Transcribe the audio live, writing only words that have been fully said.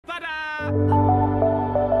Hi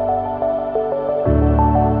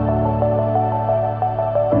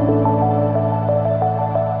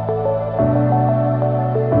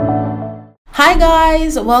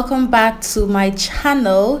guys, welcome back to my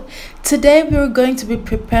channel. Today we're going to be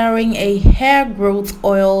preparing a hair growth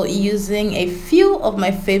oil using a few of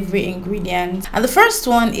my favorite ingredients, and the first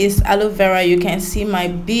one is aloe vera. You can see my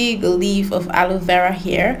big leaf of aloe vera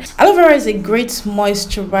here. Aloe vera is a great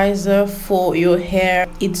moisturizer for your hair.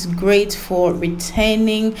 It's great for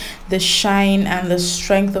retaining the shine and the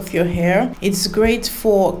strength of your hair. It's great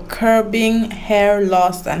for curbing hair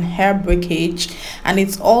loss and hair breakage, and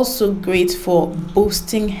it's also great for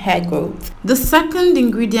boosting hair growth. The second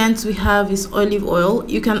ingredient we have is olive oil.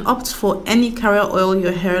 You can opt for any carrier oil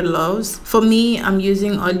your hair loves. For me, I'm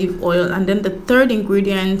using olive oil. And then the third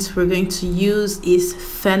ingredient we're going to use is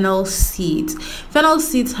fennel seeds. Fennel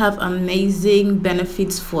seeds have amazing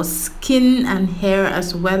benefits for skin and hair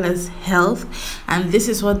as well as health, and this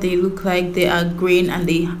is what they look like. They are green and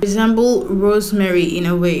they resemble rosemary in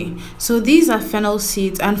a way. So these are fennel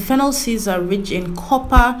seeds, and fennel seeds are rich in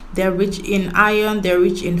copper, they're rich in iron, they're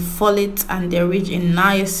rich in folate, and they're rich in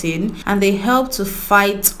niacin, and they help to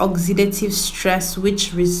fight oxidative stress,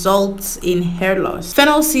 which results in hair loss.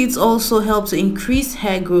 Fennel seeds also help to increase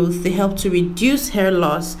hair growth, they help to reduce hair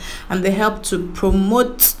loss, and they help to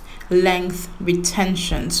promote length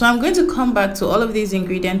retention. So I'm going to come back to all of these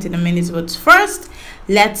ingredients in a minute, but first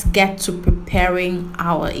let's get to preparing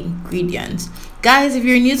our ingredients. Guys, if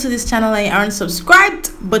you're new to this channel and you aren't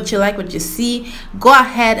subscribed but you like what you see, go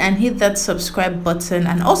ahead and hit that subscribe button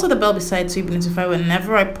and also the bell beside to be notified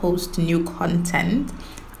whenever I post new content.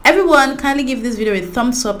 Everyone, kindly give this video a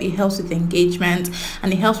thumbs up. It helps with engagement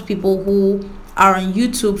and it helps people who are on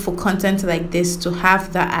YouTube for content like this to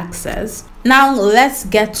have that access. Now let's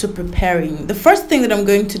get to preparing. The first thing that I'm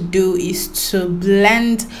going to do is to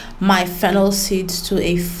blend my fennel seeds to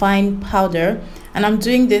a fine powder, and I'm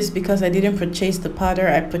doing this because I didn't purchase the powder,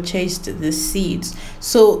 I purchased the seeds.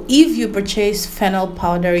 So if you purchase fennel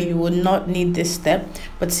powder, you will not need this step,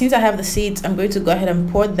 but since I have the seeds, I'm going to go ahead and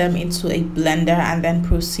pour them into a blender and then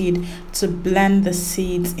proceed to blend the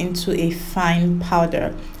seeds into a fine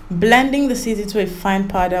powder. Blending the seeds into a fine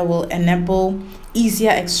powder will enable easier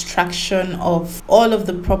extraction of all of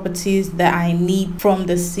the properties that I need from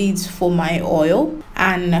the seeds for my oil,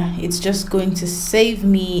 and it's just going to save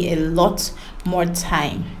me a lot more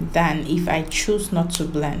time than if I choose not to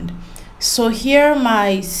blend. So here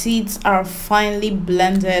my seeds are finely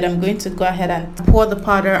blended. I'm going to go ahead and pour the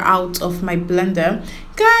powder out of my blender.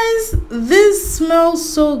 Guys, this smells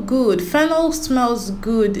so good. Fennel smells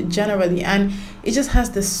good generally, and it just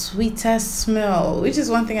has the sweetest smell, which is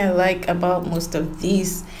one thing I like about most of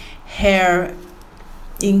these hair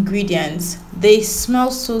ingredients. They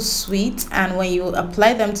smell so sweet, and when you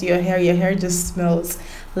apply them to your hair just smells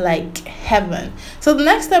like heaven. So the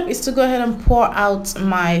next step is to go ahead and pour out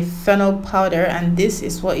my fennel powder, and this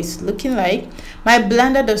is what it's looking like. My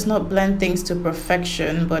blender does not blend things to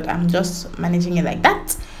perfection, but I'm just managing it like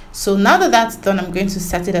that. So now that that's done, I'm going to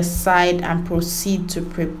set it aside and proceed to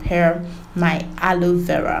prepare my aloe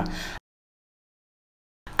vera.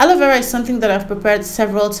 Aloe vera is something that I've prepared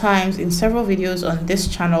several times in several videos on this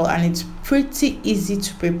channel, and it's pretty easy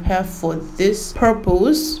to prepare for this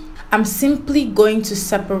purpose. I'm simply going to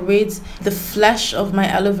separate the flesh of my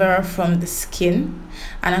aloe vera from the skin,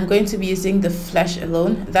 and I'm going to be using the flesh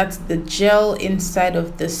alone. That's the gel inside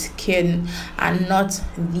of the skin and not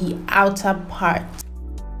the outer part.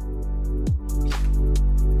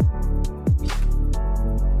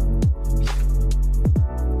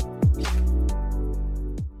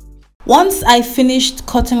 Once I finished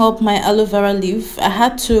cutting up my aloe vera leaf, I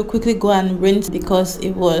had to quickly go and rinse because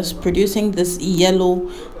it was producing this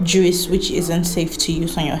yellow juice which isn't safe to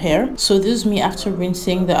use on your hair. So this is me after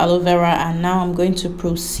rinsing the aloe vera, and now I'm going to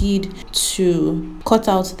proceed to cut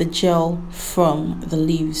out the gel from the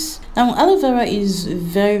leaves. Now aloe vera is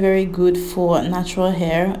very good for natural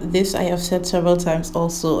hair. This I have said several times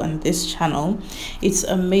also on this channel. It's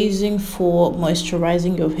amazing for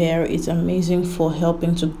moisturizing your hair. It's amazing for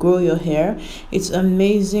helping to grow your hair. It's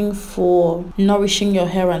amazing for nourishing your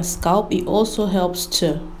hair and scalp. It also helps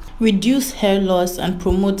to reduce hair loss and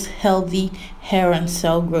promote healthy hair and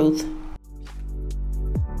cell growth.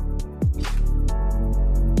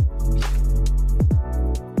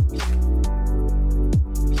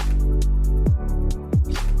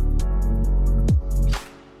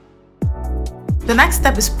 The next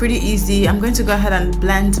step is pretty easy. I'm going to go ahead and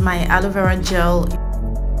blend my aloe vera gel.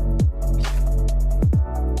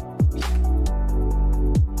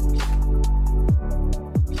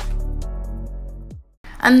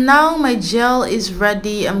 And now my gel is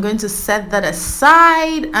ready. I'm going to set that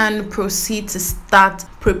aside and proceed to start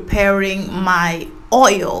preparing my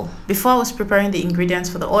oil. Before I was preparing the ingredients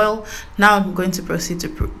for the oil, now I'm going to proceed to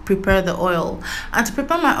prepare the oil. And to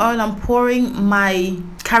prepare my oil, I'm pouring my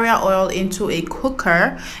carrier oil into a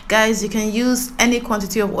cooker. Guys, you can use any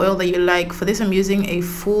quantity of oil that you like. For this, I'm using a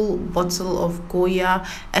full bottle of Goya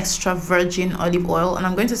extra virgin olive oil, and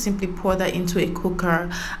I'm going to simply pour that into a cooker,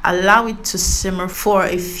 allow it to simmer for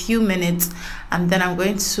a few minutes, and then I'm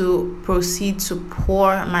going to proceed to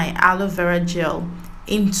pour my aloe vera gel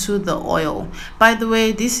into the oil. By the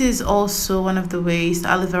way, this is also one of the ways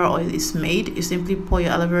aloe vera oil is made. You simply pour your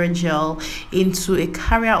aloe vera gel into a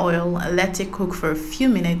carrier oil, let it cook for a few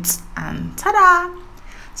minutes, and ta-da!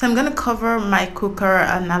 So I'm going to cover my cooker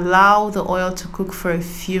and allow the oil to cook for a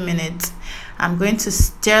few minutes. I'm going to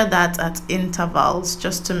stir that at intervals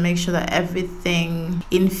just to make sure that everything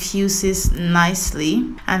infuses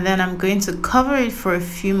nicely, and then I'm going to cover it for a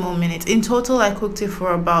few more minutes. In total, I cooked it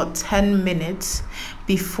for about 10 minutes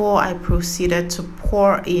before I proceeded to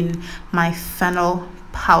pour in my fennel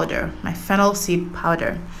powder, my fennel seed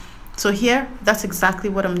powder. So here, that's exactly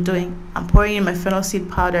what I'm doing. I'm pouring in my fennel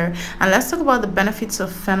seed powder, and let's talk about the benefits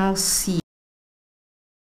of fennel seed.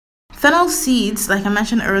 Fennel seeds, like I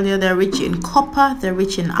mentioned earlier, they're rich in copper, they're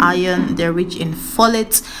rich in iron, they're rich in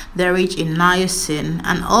folate, they're rich in niacin,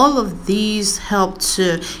 and all of these help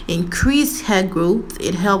to increase hair growth.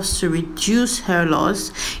 It helps to reduce hair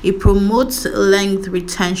loss. It promotes length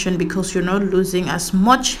retention because you're not losing as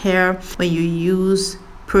much hair when you use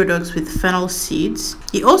products with fennel seeds.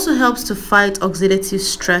 It also helps to fight oxidative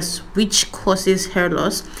stress, which causes hair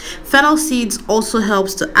loss. Fennel seeds also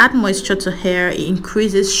helps to add moisture to hair. It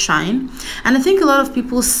increases shine, and I think a lot of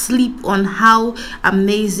people sleep on how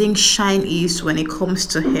amazing shine is when it comes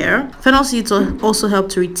to hair. Fennel seeds also help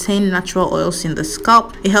to retain natural oils in the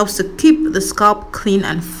scalp. It helps to keep the scalp clean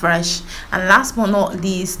and fresh, and last but not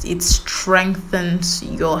least, it strengthens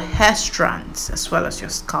your hair strands as well as your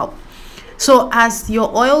scalp. So as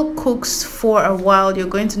your oil cooks for a while, you're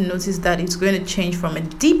going to notice that it's going to change from a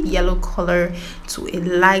deep yellow color to a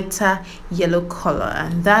lighter yellow color,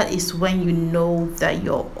 and that is when you know that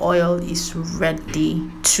your oil is ready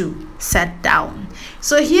to set down.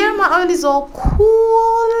 So here my oil is all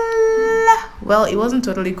cool. Well, it wasn't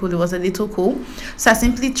totally cool, it was a little cool. So I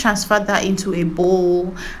simply transferred that into a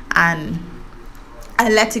bowl and I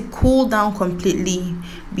let it cool down completely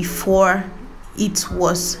before it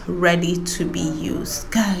was ready to be used.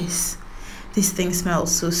 Guys, this thing smells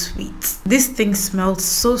so sweet. This thing smells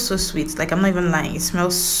so sweet. Like, I'm not even lying, it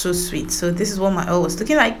smells so sweet. So this is what my oil was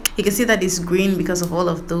looking like. You can see that it's green because of all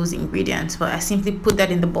of those ingredients, but I simply put that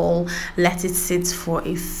in the bowl, let it sit for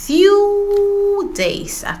a few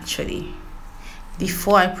days actually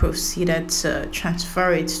before I proceeded to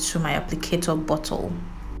transfer it to my applicator bottle.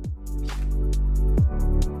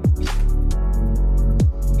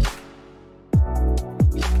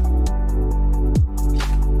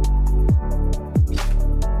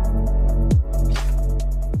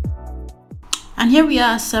 And here we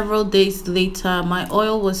are several days later. My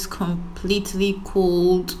oil was completely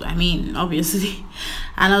cooled, I mean, obviously,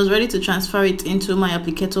 and I was ready to transfer it into my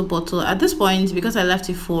applicator bottle. At this point, because I left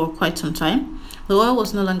it for quite some time, the oil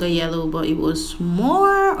was no longer yellow, but it was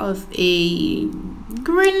more of a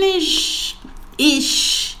greenish-ish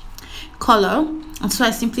color. And so I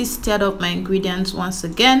simply stirred up my ingredients once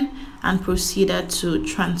again and proceeded to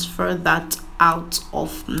transfer that out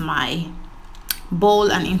of my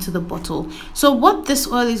bowl and into the bottle. So what this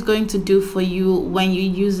oil is going to do for you when you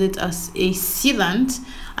use it as a sealant,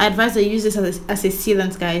 I advise that you use this as a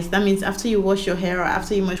sealant, guys. That means after you wash your hair or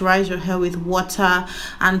after you moisturize your hair with water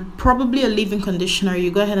and probably a leave-in conditioner,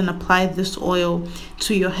 you go ahead and apply this oil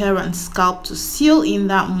to your hair and scalp to seal in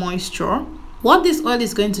that moisture. What this oil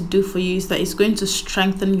is going to do for you is that it's going to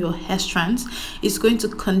strengthen your hair strands, it's going to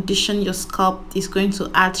condition your scalp, it's going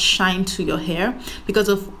to add shine to your hair because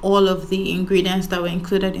of all of the ingredients that were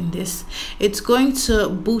included in this. It's going to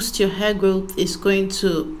boost your hair growth, it's going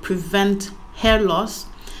to prevent hair loss,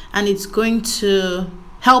 and it's going to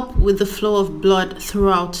help with the flow of blood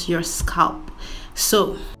throughout your scalp.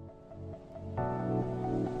 So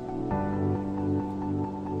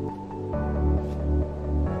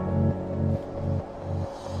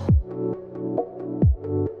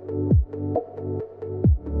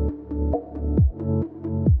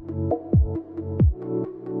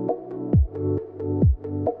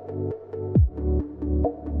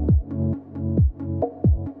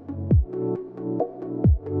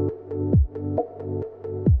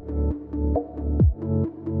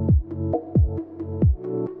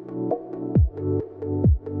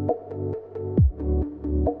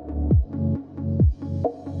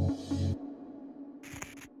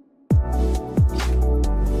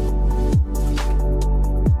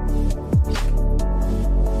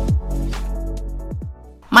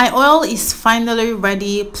My oil is finally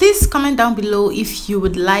ready. Please comment down below if you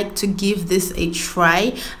would like to give this a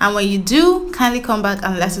try, and when you do, kindly come back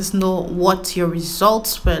and let us know what your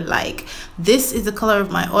results were like. This is the color of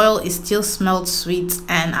my oil. It still smelled sweet,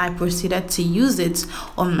 and I proceeded to use it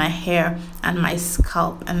on my hair and my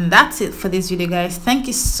scalp. And that's it for this video, guys. Thank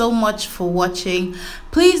you so much for watching.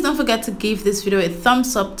 Please don't forget to give this video a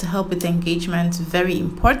thumbs up to help with engagement. Very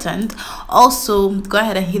important. Also, go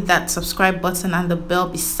ahead and hit that subscribe button and the bell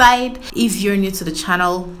beside if you're new to the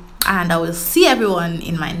channel, and I will see everyone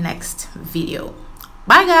in my next video.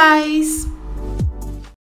 Bye guys.